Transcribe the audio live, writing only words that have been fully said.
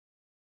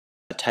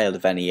Tale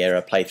of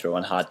Vaniyera playthrough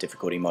on hard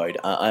difficulty mode.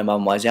 I'm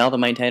Vaniyera, the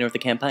maintainer of the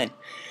campaign.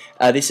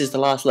 This is the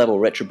last level,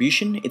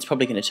 Retribution. It's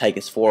probably going to take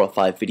us 4 or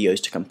 5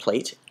 videos to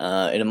complete,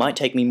 and it might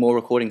take me more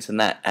recordings than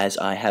that, as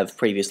I have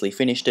previously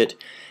finished it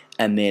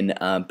and then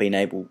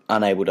been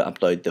unable to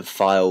upload the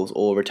files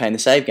or retain the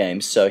save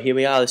games. So here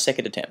we are, the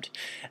second attempt.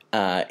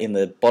 In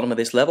the bottom of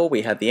this level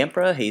we have the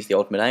Emperor. He's the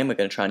ultimate aim. We're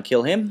going to try and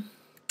kill him.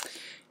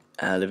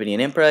 Lavinian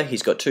Emperor,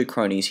 he's got 2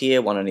 cronies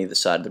here, one on either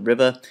side of the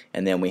river,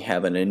 and then we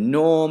have an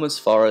enormous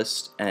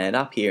forest, and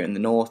up here in the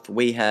north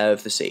we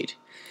have the Seed.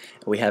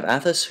 We have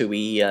Athos, who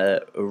we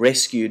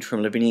rescued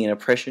from Lavinian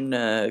oppression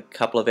a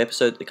couple of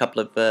episodes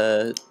ago?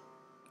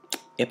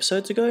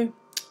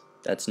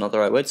 That's not the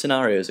right word,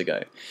 scenarios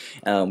ago.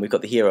 We've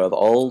got the hero of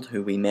old,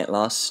 who we met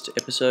last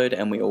episode,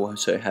 and we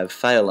also have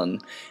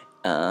Phelan,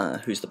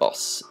 who's the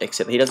boss,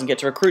 except he doesn't get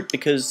to recruit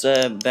because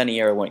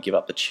Vaniyera won't give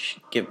up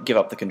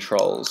the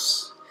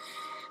controls.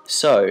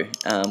 So,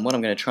 what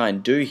I'm going to try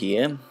and do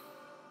here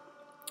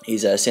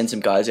is send some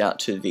guys out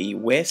to the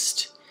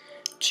west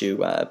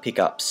to pick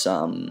up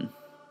some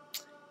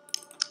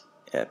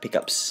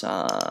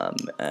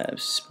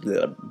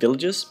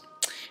villages,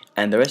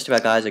 and the rest of our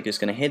guys are just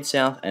going to head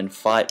south and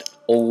fight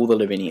all the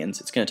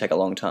Lavinians. It's going to take a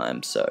long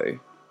time, so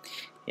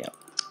yeah.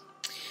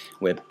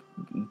 We're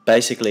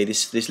basically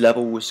this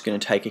level was going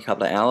to take a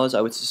couple of hours, I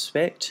would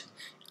suspect,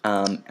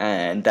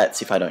 and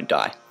that's if I don't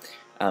die.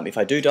 If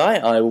I do die,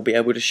 I will be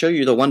able to show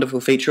you the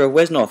wonderful feature of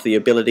Wesnoff, the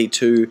ability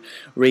to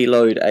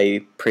reload a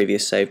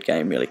previous saved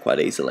game really quite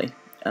easily,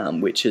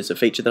 which is a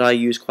feature that I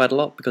use quite a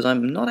lot because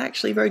I'm not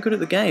actually very good at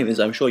the game, as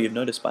I'm sure you've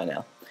noticed by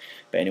now.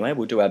 But anyway,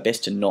 we'll do our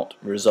best to not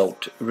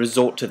resort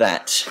to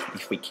that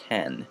if we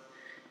can.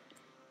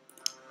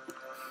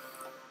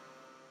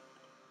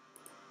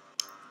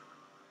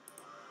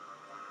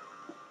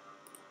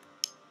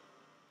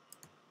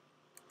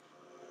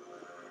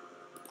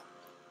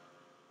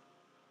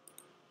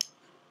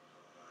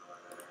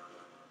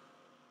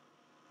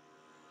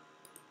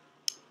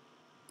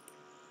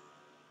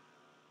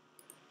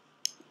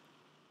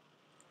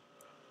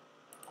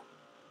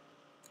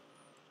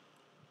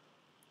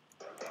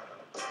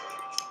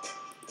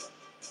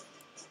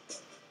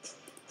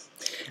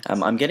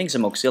 I'm getting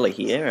some auxilia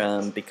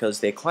here because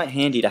they're quite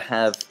handy to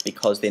have,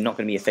 because they're not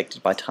going to be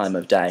affected by time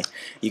of day.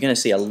 You're going to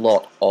see a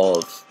lot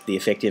of the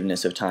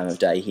effectiveness of time of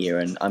day here,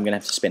 and I'm going to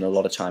have to spend a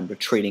lot of time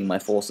retreating my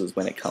forces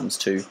when it comes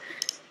to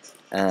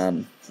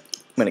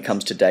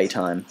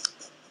daytime,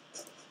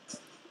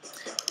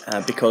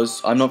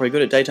 because I'm not very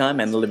good at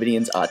daytime, and the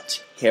Lavinians are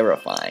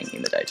terrifying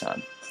in the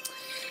daytime.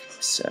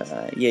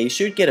 So yeah, you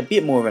should get a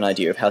bit more of an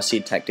idea of how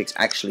seed tactics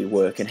actually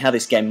work, and how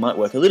this game might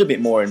work a little bit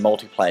more in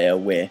multiplayer,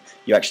 where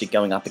you're actually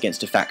going up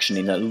against a faction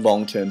in a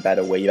long-term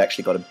battle where you've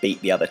actually got to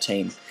beat the other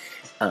team.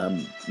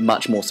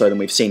 Much more so than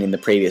we've seen in the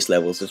previous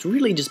levels. It's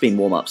really just been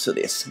warm-ups to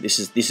this. This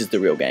is the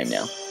real game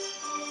now.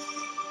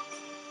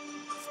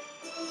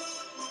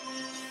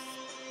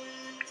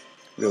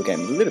 Real game,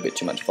 a little bit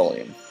too much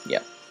volume. Yeah.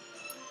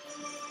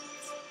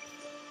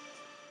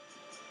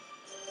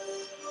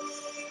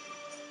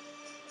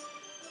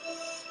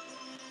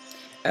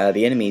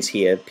 The enemies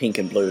here, pink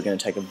and blue, are going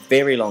to take a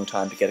very long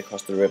time to get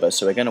across the river,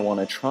 so we're going to want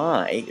to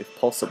try, if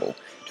possible,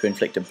 to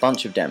inflict a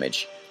bunch of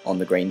damage on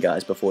the green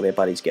guys before their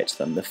buddies get to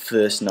them. The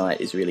first night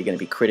is really going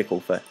to be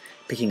critical for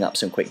picking up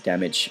some quick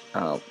damage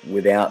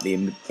without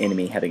the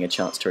enemy having a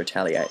chance to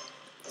retaliate.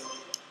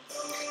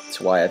 That's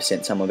why I've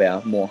sent some of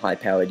our more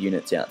high-powered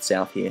units out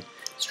south here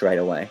straight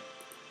away,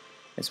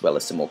 as well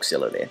as some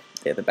auxilia there.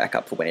 They're the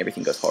backup for when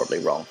everything goes horribly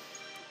wrong.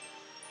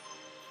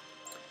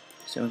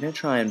 So we're going to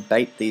try and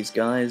bait these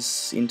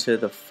guys into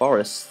the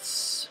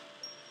forests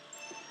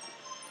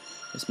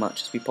as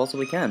much as we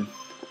possibly can.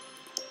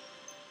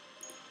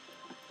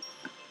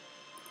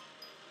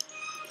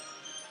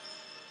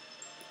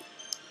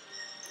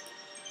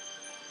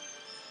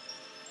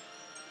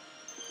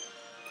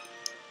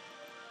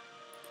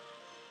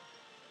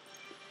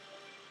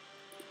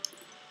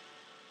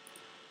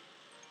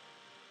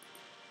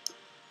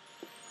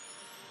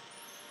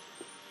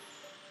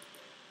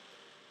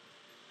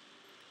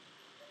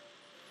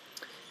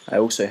 I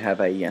also have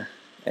an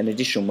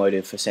additional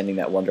motive for sending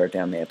that wanderer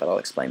down there, but I'll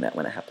explain that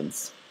when it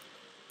happens.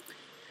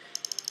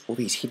 All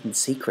these hidden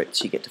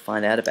secrets you get to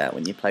find out about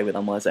when you play with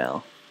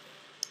Vaniyera.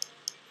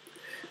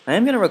 I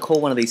am going to recall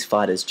one of these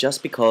fighters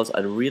just because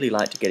I'd really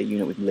like to get a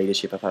unit with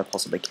leadership if I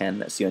possibly can.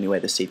 That's the only way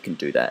the Seed can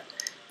do that.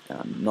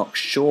 I'm not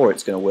sure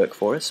it's going to work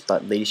for us,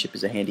 but leadership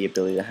is a handy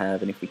ability to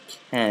have, and if we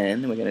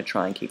can, we're going to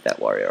try and keep that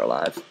warrior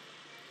alive.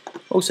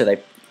 Also,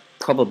 they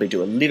probably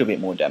do a little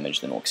bit more damage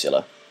than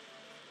auxilia,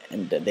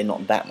 and they're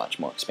not that much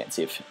more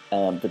expensive.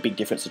 The big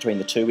difference between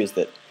the two is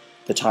that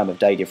the time of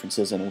day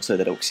differences, and also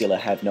that auxilia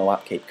have no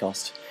upkeep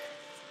cost.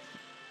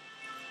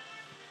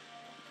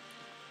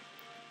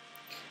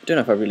 I don't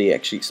know if I really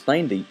actually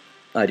explained the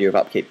idea of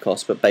upkeep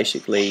cost, but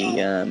basically,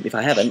 if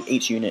I haven't,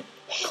 each unit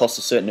costs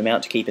a certain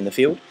amount to keep in the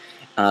field.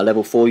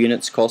 Level 4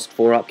 units cost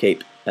 4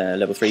 upkeep,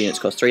 level 3 units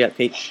cost 3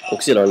 upkeep.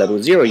 Auxilia are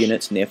level 0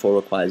 units and therefore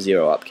require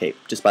 0 upkeep,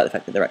 despite the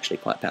fact that they're actually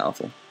quite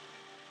powerful.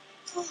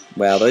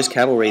 Wow, those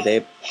cavalry,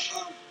 they're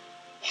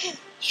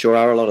Sure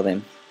are a lot of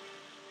them.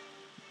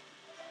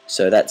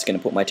 So that's going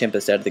to put my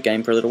Tempest out of the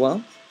game for a little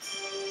while.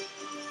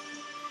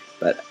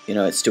 But, you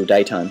know, it's still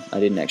daytime. I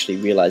didn't actually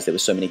realise there were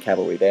so many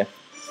cavalry there.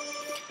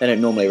 They don't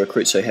normally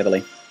recruit so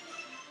heavily.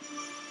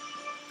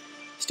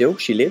 Still,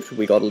 she lived.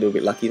 We got a little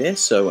bit lucky there,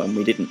 so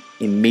we didn't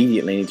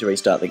immediately need to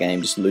restart the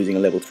game, just losing a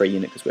level 3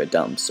 unit because we're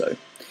dumb, so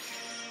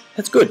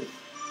that's good.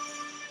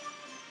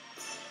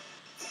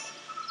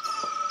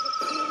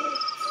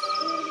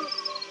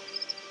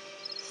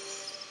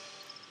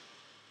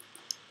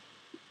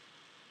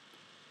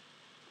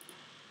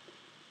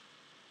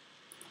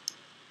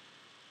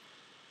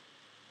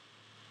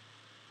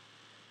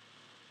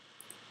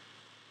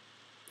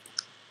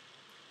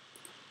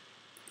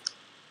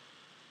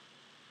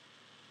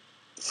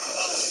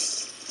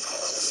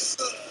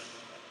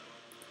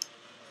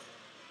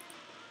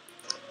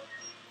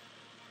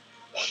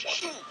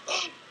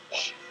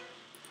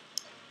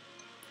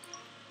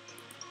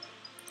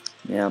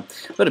 Now,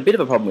 I've got a bit of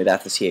a problem with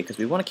Athos here because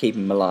we want to keep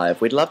him alive.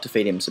 We'd love to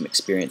feed him some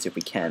experience if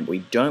we can. We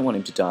don't want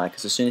him to die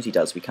because as soon as he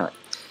does, we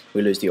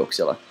lose the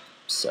Auxilla.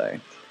 So,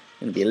 I'm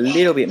going to be a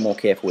little bit more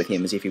careful with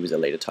him as if he was a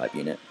leader type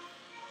unit.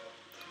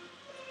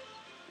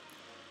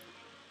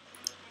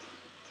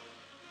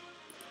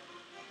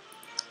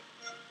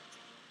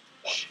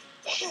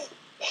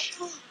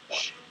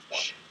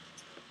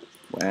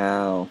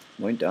 Wow,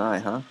 won't die,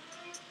 huh?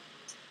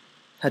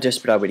 How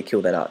desperate are we to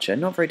kill that archer?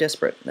 Not very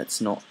desperate.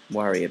 Let's not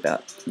worry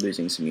about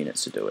losing some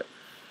units to do it.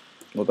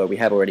 Although we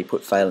have already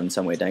put Phelan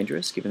somewhere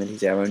dangerous, given that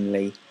he's our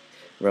only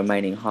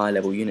remaining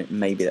high-level unit,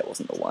 maybe that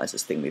wasn't the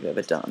wisest thing we've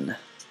ever done.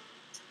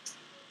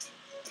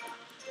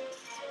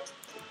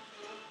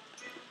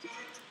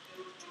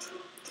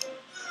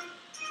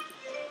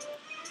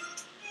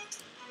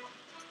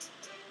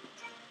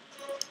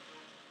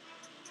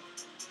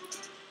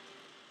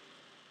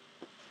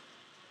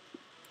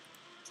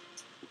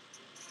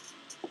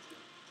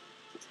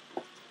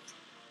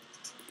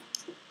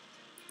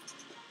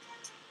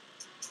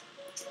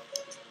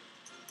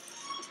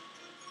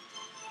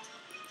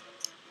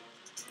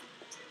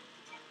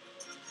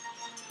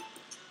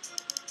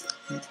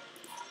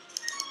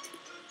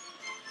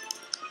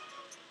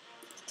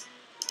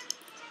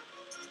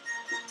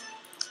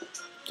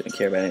 Don't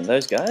care about any of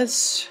those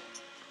guys.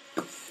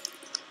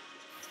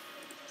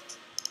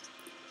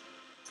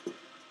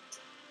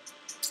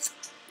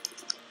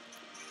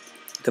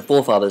 The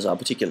Forefathers are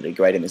particularly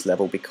great in this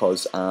level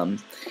because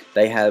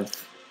they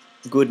have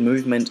good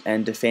movement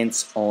and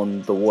defense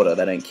on the water.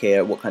 They don't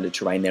care what kind of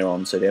terrain they're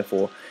on, so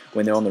therefore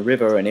when they're on the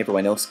river and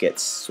everyone else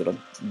gets sort of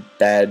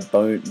bad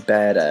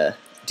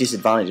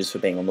disadvantages for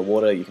being on the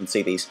water, you can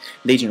see these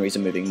legionaries are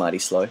moving mighty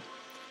slow.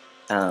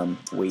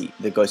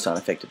 The ghosts aren't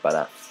affected by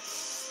that.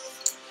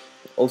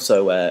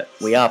 Also,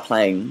 we are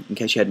playing, in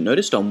case you hadn't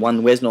noticed, on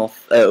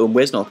Wesnorth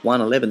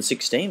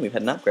 1.11.16. We've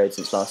had an upgrade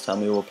since last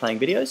time we were playing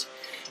videos.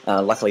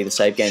 Luckily the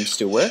save game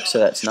still works, so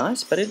that's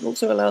nice, but it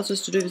also allows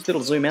us to do this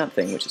little zoom out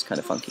thing, which is kind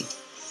of funky.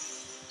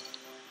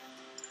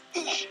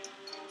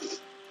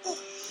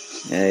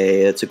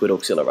 Hey, that's a good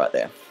Auxilla right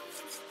there.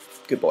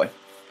 Good boy.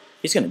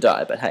 He's going to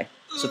die, but hey,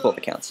 support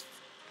that counts.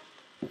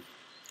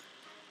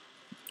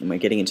 And we're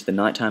getting into the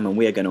night time, and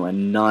we are going to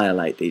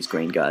annihilate these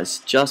green guys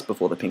just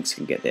before the pinks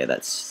can get there.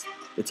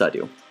 It's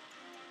ideal.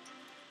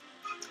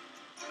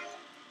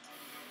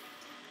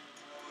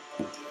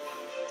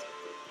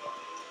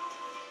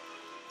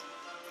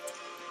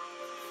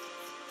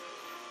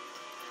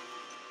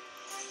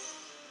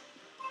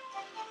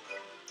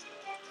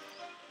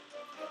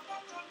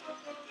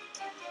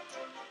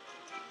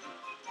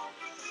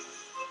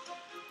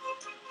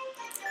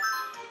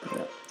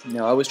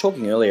 Now, I was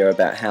talking earlier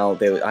about how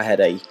I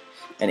had an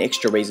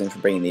extra reason for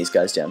bringing these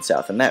guys down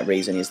south, and that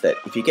reason is that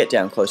if you get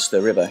down close to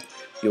the river,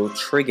 you'll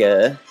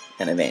trigger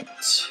an event.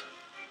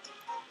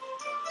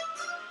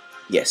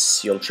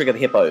 Yes, you'll trigger the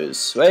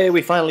hippos. Hey,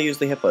 we finally used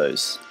the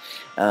hippos.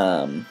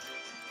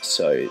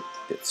 So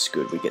that's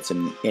good. We get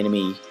some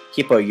enemy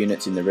hippo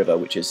units in the river,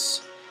 which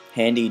is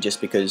handy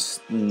just because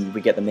we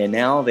get them there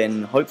now,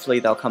 then hopefully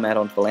they'll come out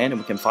onto the land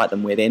and we can fight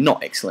them where they're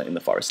not excellent in the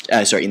forest.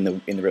 Sorry, in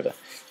the river.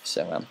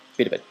 So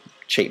bit of a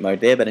cheat mode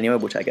there, but anyway,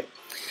 we'll take it.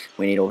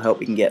 We need all the help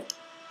we can get.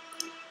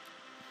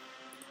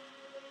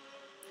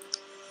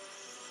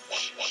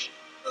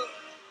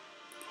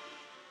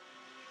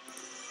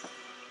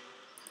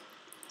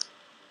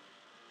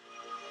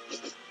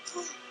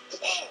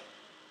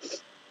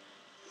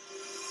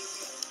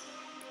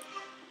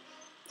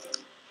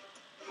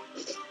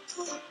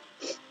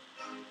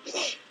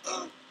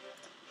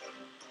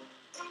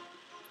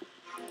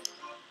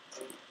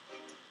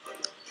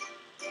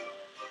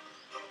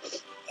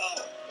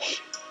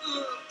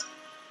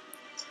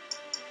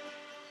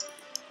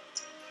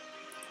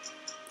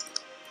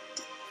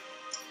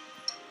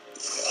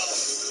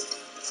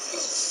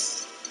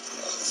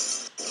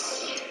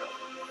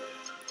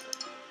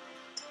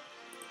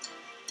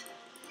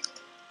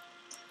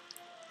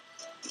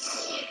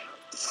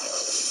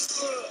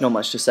 Not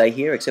much to say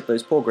here, except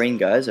those poor green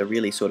guys are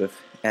really sort of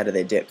out of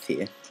their depth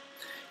here.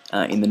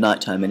 In the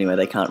night time anyway,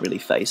 they can't really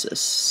face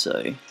us,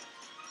 so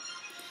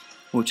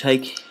we'll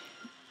take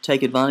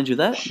advantage of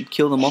that, and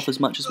kill them off as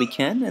much as we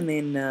can, and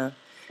then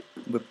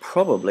we're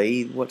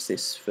probably, what's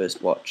this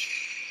first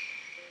watch?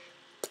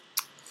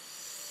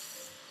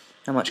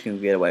 How much can we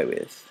get away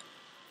with?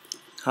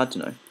 Hard to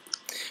know.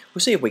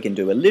 We'll see if we can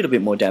do a little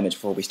bit more damage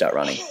before we start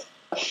running.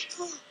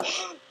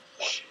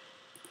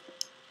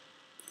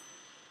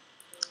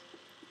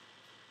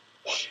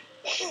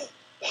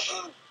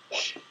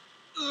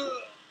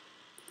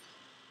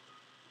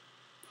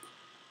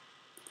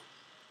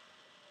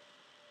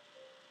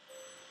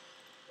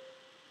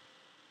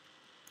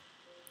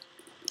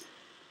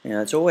 Now,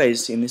 it's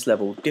always, in this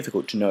level,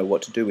 difficult to know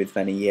what to do with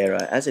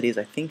Vaniyera. As it is,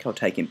 I think I'll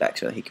take him back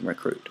so he can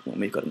recruit when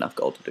we've got enough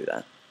gold to do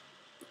that.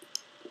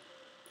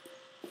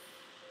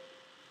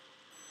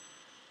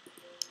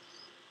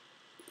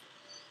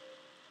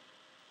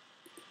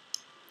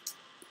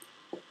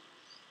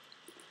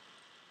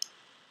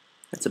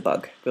 That's a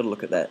bug. Got to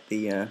look at that.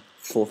 The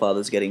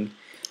forefathers getting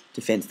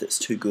defense that's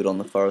too good on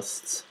the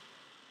forests.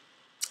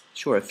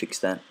 Sure, I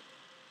fixed that.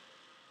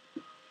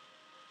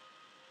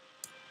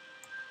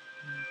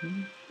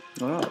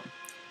 Alright.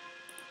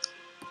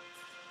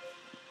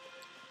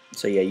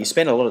 So yeah, you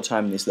spend a lot of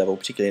time in this level,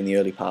 particularly in the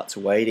early parts,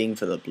 waiting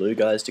for the blue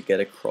guys to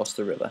get across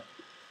the river.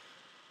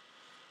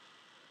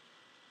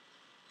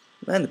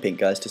 And the pink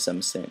guys to some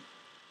extent.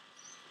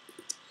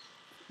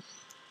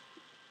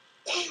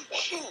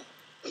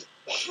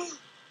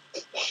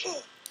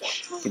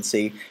 You can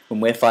see when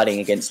we're fighting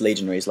against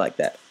legionaries like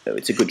that,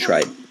 it's a good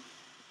trade.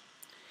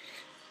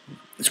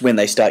 It's when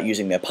they start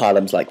using their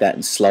pylons like that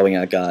and slowing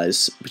our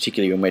guys,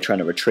 particularly when we're trying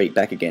to retreat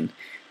back again,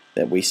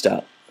 that we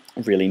start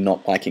really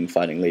not liking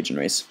fighting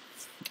legionaries.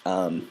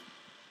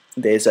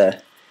 There's in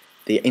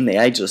the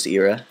Ageless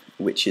era,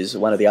 which is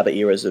one of the other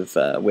eras of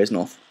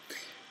Wesnoth,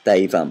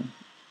 they've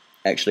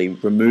actually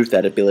removed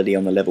that ability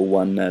on the level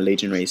 1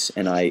 legionaries,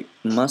 and I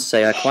must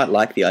say I quite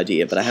like the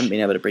idea, but I haven't been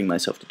able to bring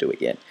myself to do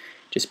it yet,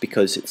 just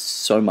because it's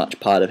so much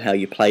part of how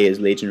you play as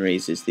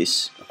legionaries, is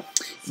this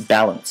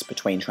balance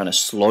between trying to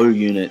slow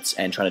units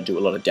and trying to do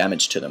a lot of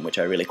damage to them, which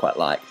I really quite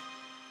like.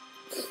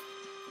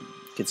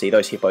 You can see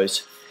those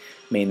hippos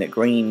mean that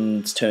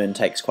green's turn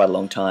takes quite a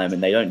long time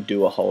and they don't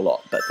do a whole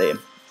lot, but they're a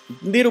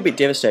little bit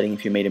devastating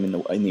if you meet them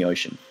in the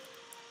ocean.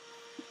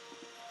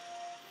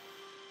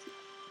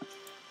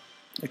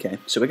 Okay,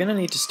 so we're going to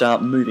need to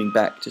start moving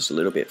back just a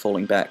little bit,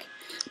 falling back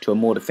to a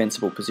more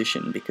defensible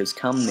position, because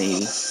come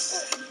the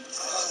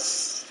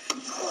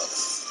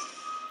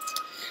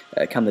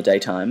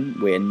daytime,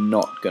 we're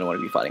not going to want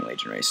to be fighting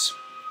legionaries.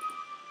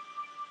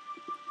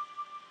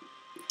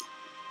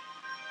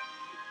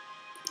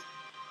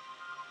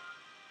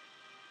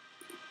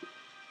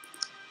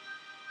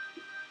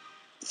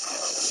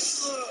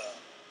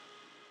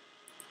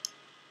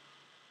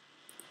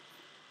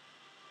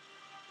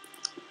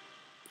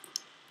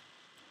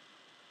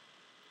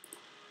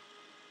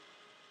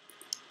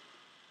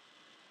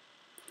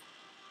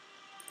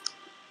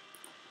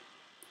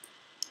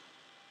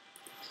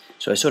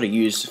 So I sort of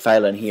use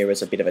Phelan here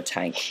as a bit of a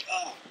tank.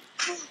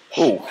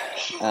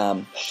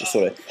 Just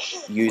sort of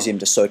use him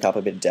to soak up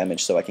a bit of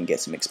damage so I can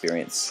get some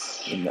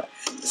experience in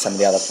some of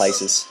the other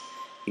places.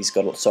 He's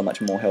got so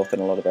much more health than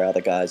a lot of our other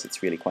guys,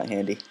 it's really quite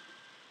handy.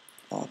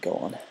 Oh, go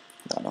on.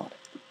 Why not?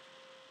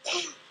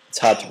 It's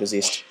hard to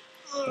resist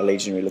a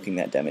legionary looking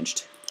that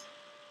damaged.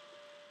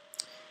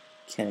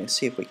 Okay, let's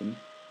see if we can,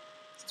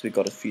 since we've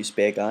got a few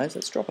spare guys,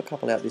 let's drop a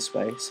couple out this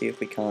way, see if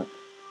we can't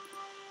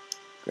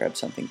grab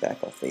something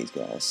back off these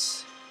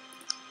guys.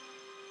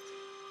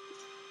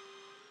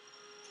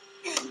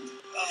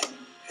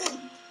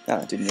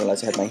 I didn't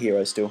realise I had my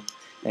hero still.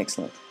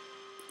 Excellent.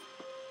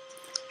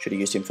 Should have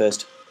used him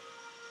first.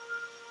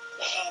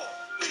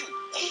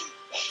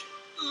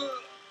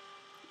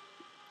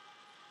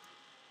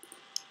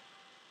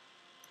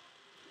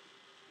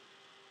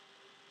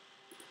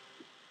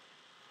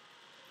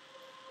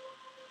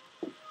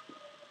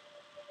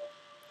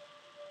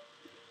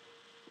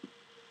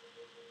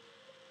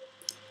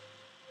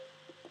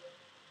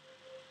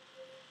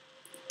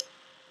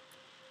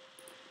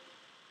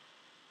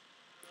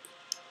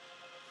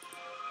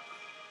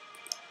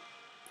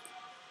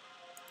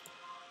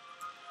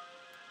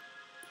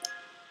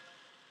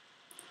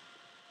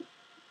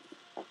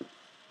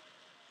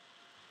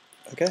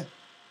 Okay,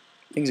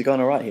 things are going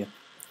alright here.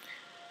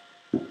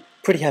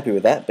 Pretty happy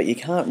with that, but you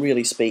can't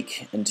really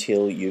speak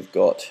until you've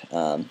got,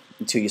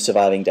 until you're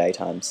surviving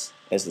daytimes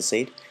as the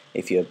seed.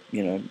 If you're,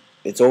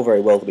 it's all very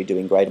well to be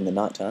doing great in the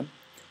nighttime,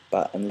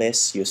 but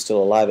unless you're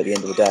still alive at the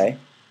end of the day,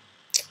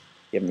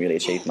 you haven't really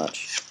achieved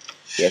much.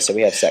 Yeah, so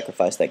we have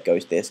sacrificed that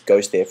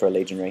ghost there for a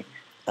legionary.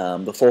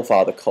 The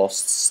forefather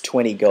costs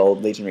 20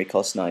 gold, legionary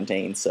costs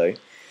 19, so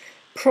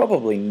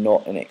probably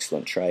not an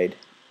excellent trade.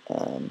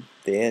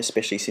 There,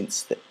 especially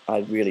since I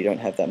really don't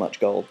have that much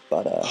gold,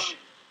 but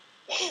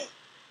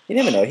you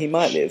never know, he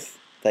might live.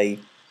 He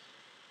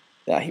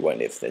won't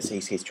live,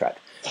 he's trapped.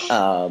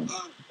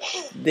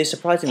 They're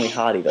surprisingly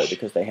hardy though,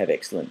 because they have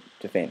excellent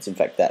defense. In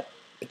fact, that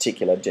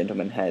particular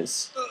gentleman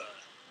has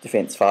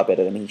defense far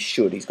better than he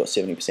should. He's got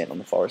 70% on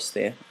the forest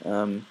there.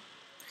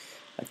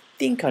 I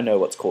think I know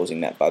what's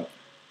causing that bug.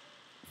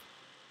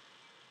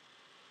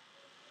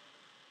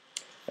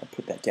 I'll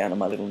put that down on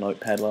my little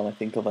notepad while I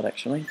think of it,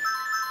 actually.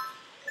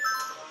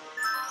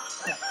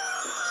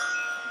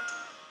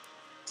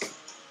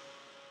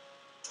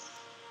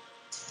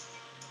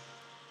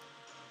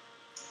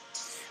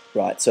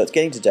 Right, so it's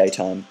getting to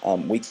daytime. I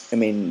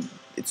mean,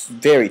 it's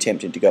very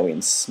tempting to go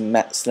in,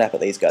 snap at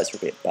these guys for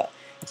a bit, but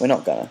we're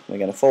not gonna. We're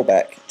gonna fall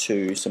back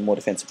to some more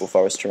defensible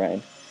forest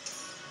terrain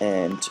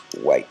and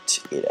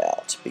wait it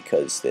out,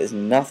 because there's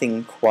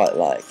nothing quite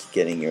like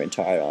getting your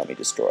entire army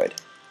destroyed.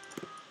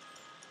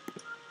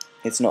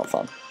 It's not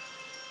fun.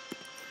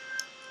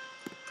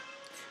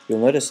 You'll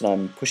notice that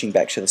I'm pushing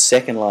back to the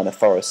second line of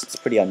forest. It's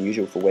pretty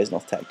unusual for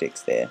Wesnoth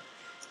tactics there.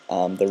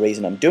 The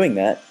reason I'm doing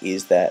that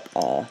is that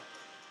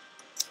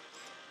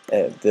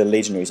the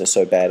legionaries are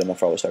so bad in the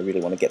forest, I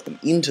really want to get them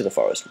into the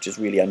forest, which is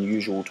really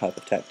unusual type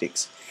of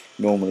tactics.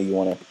 Normally you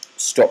want to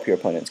stop your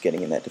opponents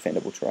getting in that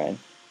defendable terrain.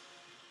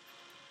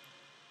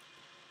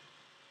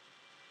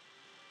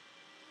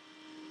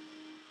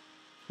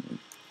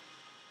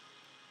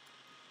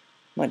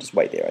 Might just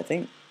wait there, I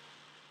think.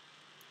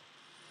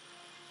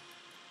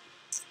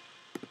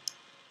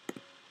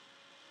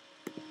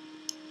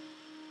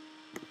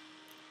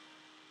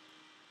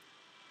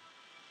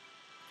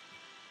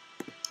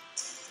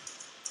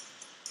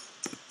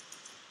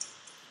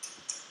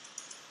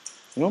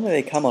 Normally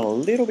they come on a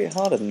little bit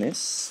harder than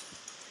this,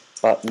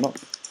 but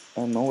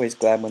I'm always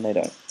glad when they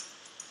don't.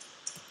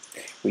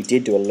 We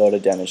did do a lot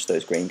of damage to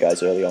those green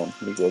guys early on.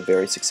 We were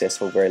very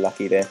successful, very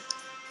lucky there.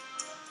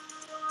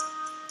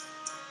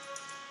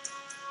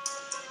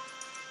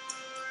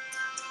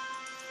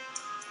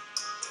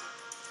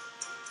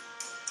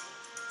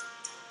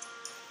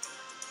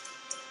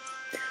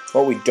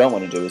 What we don't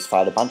want to do is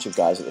fight a bunch of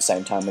guys at the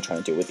same time we're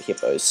trying to deal with the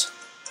hippos.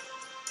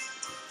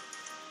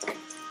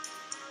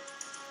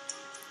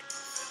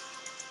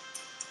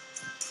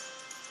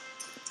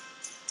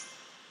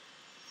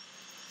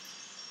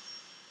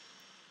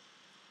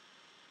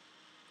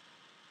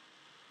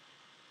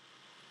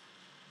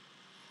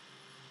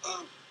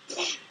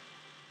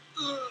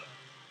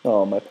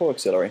 Oh, my poor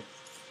auxiliary.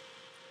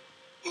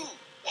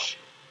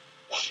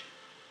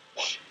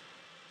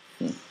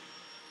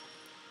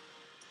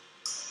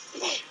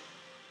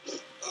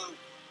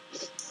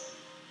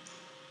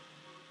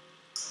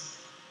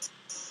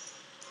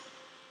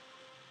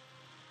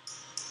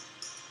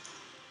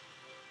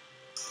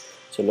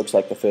 So it looks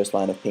like the first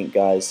line of pink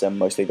guys,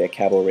 mostly their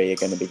cavalry, are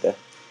going to be the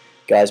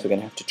guys we're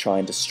going to have to try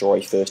and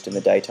destroy first in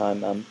the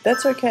daytime.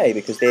 That's okay,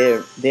 because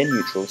they're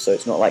neutral, so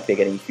it's not like they're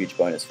getting a huge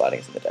bonus fighting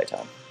us in the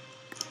daytime.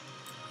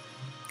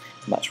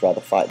 Much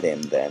rather fight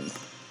them than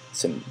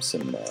some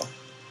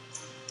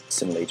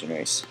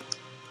legionaries.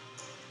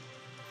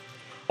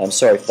 I'm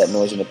sorry for that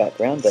noise in the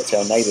background. That's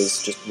our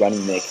neighbours just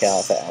running their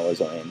car for hours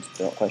on end.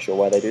 They're not quite sure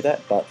why they do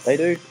that, but they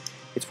do.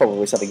 It's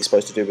probably something you're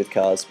supposed to do with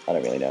cars. I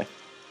don't really know.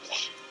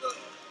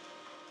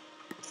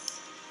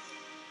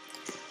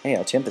 Hey,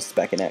 our Tempest's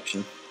back in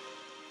action.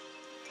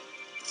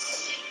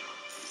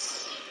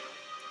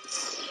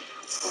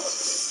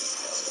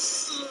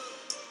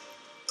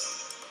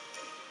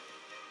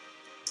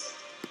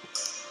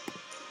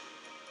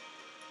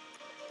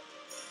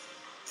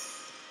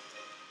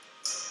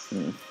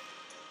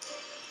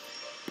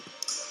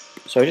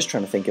 So just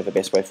trying to think of the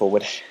best way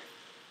forward.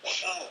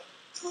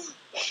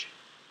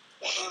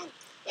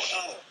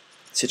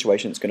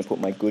 Situation that's going to put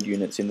my good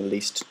units in the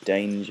least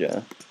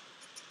danger.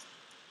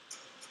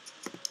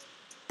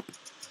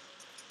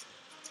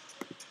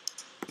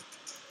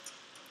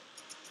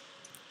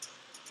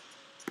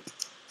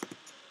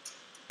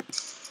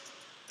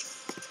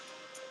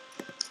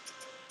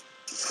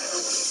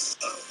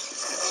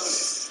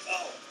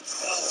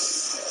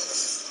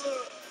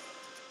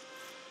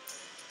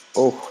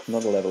 Oh,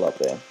 not a level up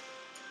there.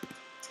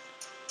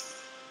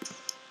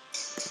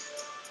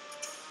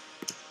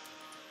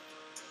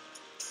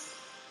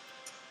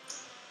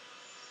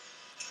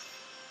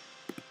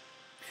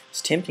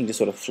 It's tempting to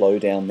sort of flow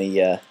down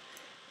the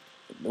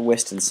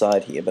western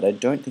side here, but I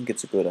don't think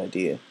it's a good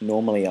idea.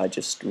 Normally I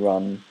just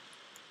run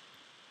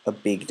a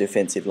big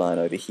defensive line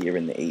over here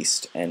in the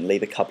east and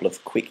leave a couple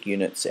of quick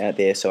units out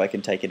there so I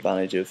can take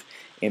advantage of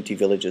empty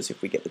villages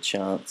if we get the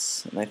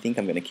chance. And I think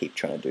I'm going to keep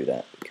trying to do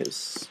that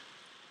because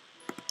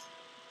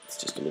it's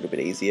just a little bit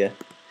easier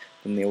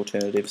than the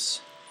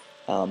alternatives.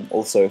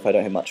 Also, if I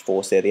don't have much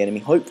force there, the enemy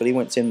hopefully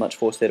won't send much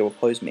force there to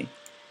oppose me,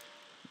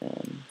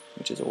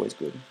 which is always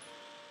good.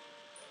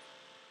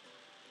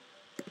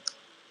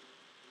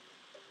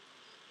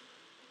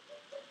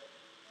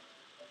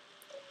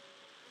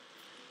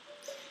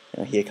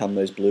 Now here come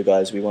those blue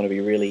guys. We want to be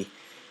really,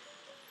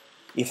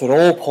 if at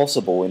all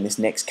possible, in this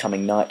next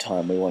coming night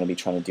time, we want to be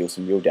trying to deal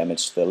some real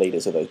damage to the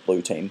leaders of those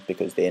blue team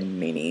because they're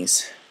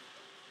minis.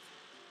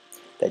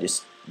 They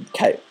just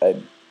a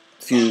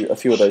few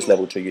of those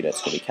level 2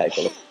 units will be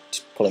capable of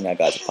pulling our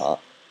guys apart.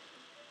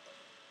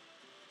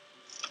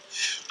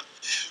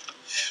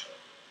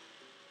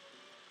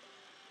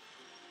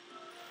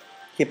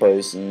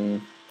 Hippos,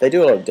 they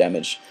do a lot of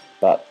damage,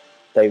 but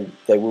they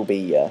will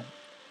be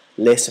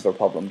less of a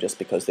problem just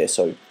because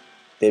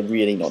they're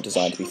really not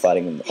designed to be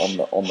fighting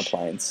on the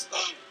plains.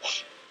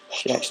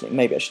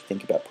 Maybe I should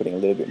think about putting a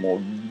little bit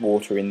more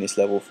water in this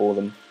level for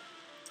them.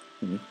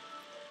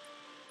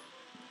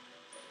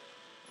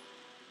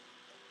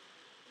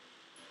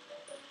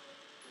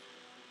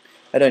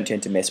 I don't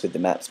tend to mess with the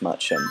maps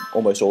much.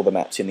 Almost all the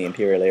maps in the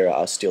Imperial era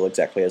are still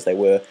exactly as they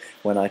were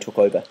when I took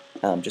over,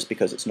 just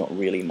because it's not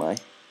really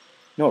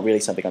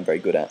something I'm very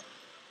good at.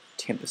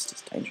 Tempest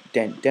is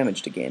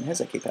damaged again. How does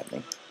that keep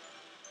happening?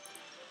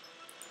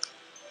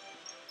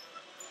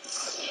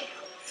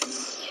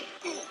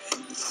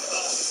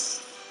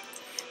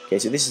 Okay,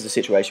 so this is the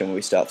situation where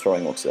we start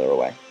throwing Auxilia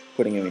away,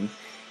 putting him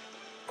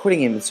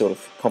in sort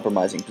of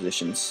compromising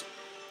positions.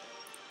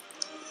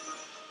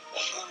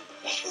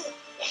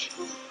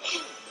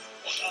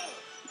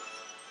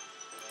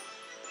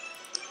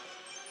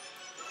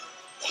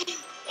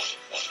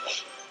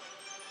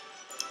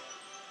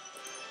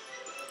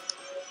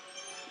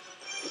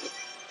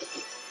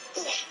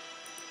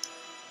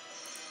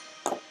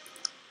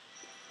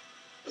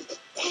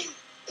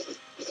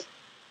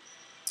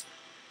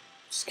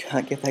 Just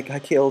can't get that guy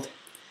killed.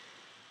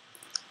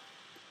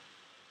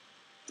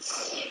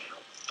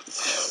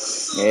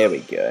 There we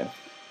go.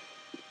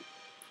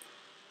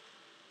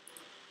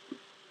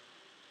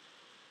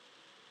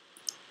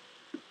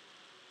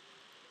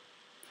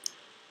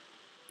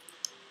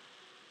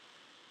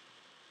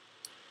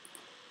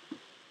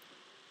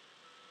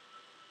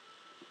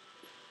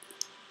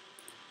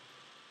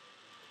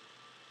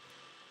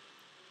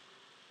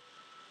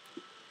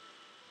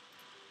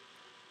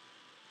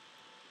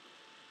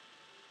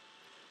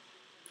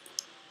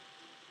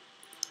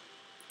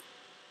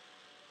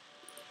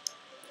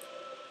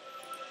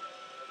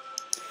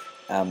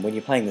 When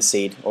you're playing the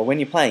Seed, or when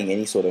you're playing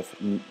any sort of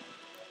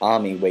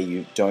army where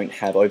you don't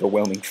have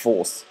overwhelming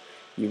force,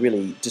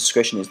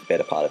 discretion is the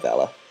better part of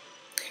valor.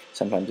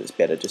 Sometimes it's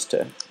better just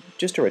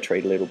to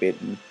retreat a little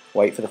bit and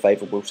wait for the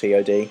favourable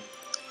TOD and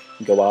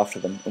go after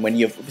them. And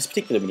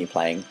particularly when you're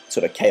playing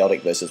sort of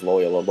chaotic versus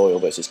loyal or loyal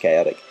versus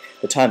chaotic,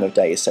 the time of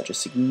day is such a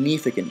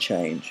significant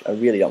change. I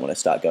really don't want to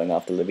start going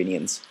after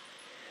Lavinians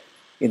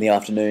in the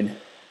afternoon.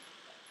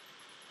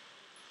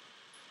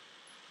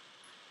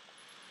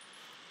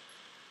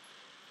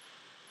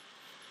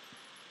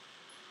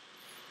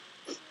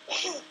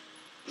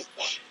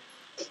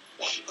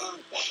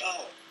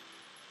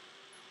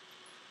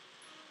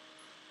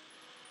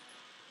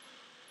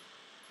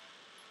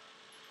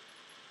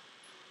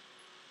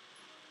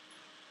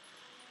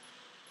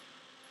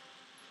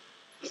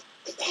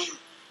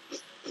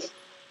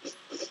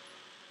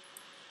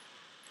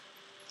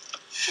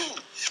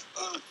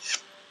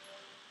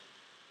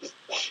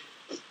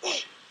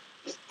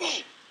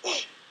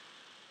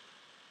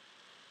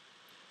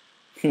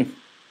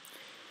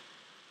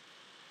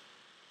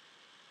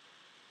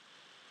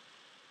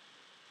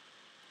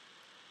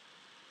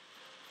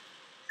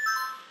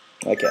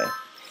 Okay,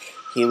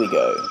 here we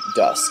go,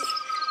 dusk.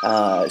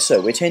 So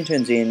we're 10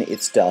 turns in,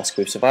 it's dusk,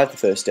 we've survived the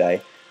first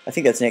day. I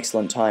think that's an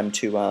excellent time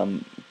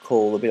to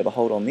call a bit of a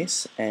hold on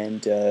this,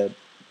 and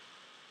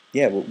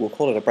yeah, we'll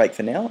call it a break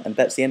for now, and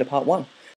that's the end of part 1.